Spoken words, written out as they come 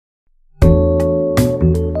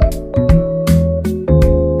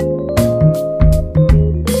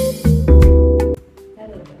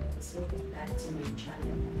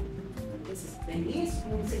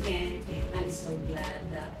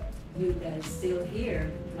still here,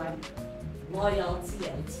 like loyalty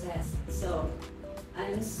and test. So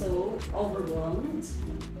I'm so overwhelmed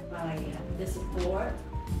by the support,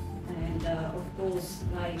 and of course,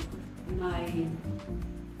 like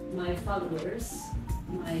my followers,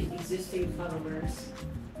 my existing followers,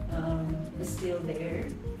 is still there,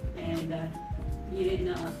 and you did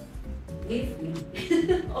not leave me.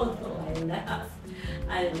 Although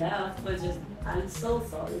I left, but just I'm so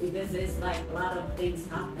sorry because it's like a lot of things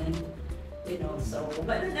happen, you know. So,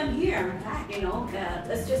 but then I'm here, I'm back, you know.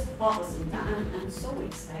 Let's just focus on that. I'm so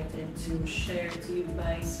excited to share to you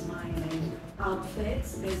guys my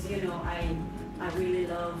outfits because you know I really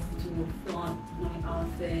love to flaunt my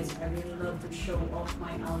outfits. I really love to show off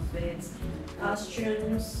my outfits,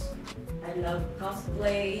 costumes. I love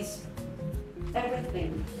cosplays,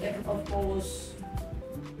 everything. And of course,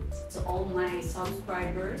 to all my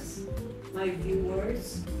subscribers, my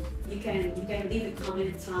viewers, you can leave a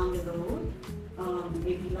comment down below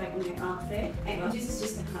if you like my outfit. And this is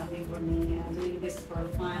just a hobby for me. I'm doing this for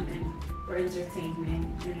fun and for entertainment.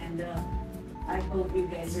 And I hope you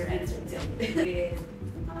guys are entertained with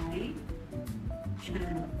my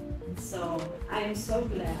channel. So I'm so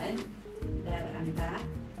glad that I'm back.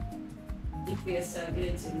 It feels so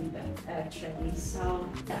good to be back, actually. So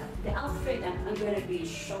the outfit that I'm going to be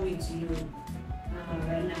showing to you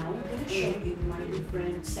right now, I'm going to show you my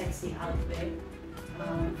different sexy outfit.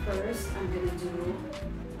 First, I'm going to do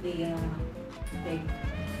the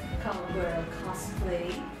cowgirl cosplay.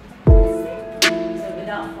 So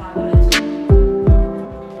without further ado,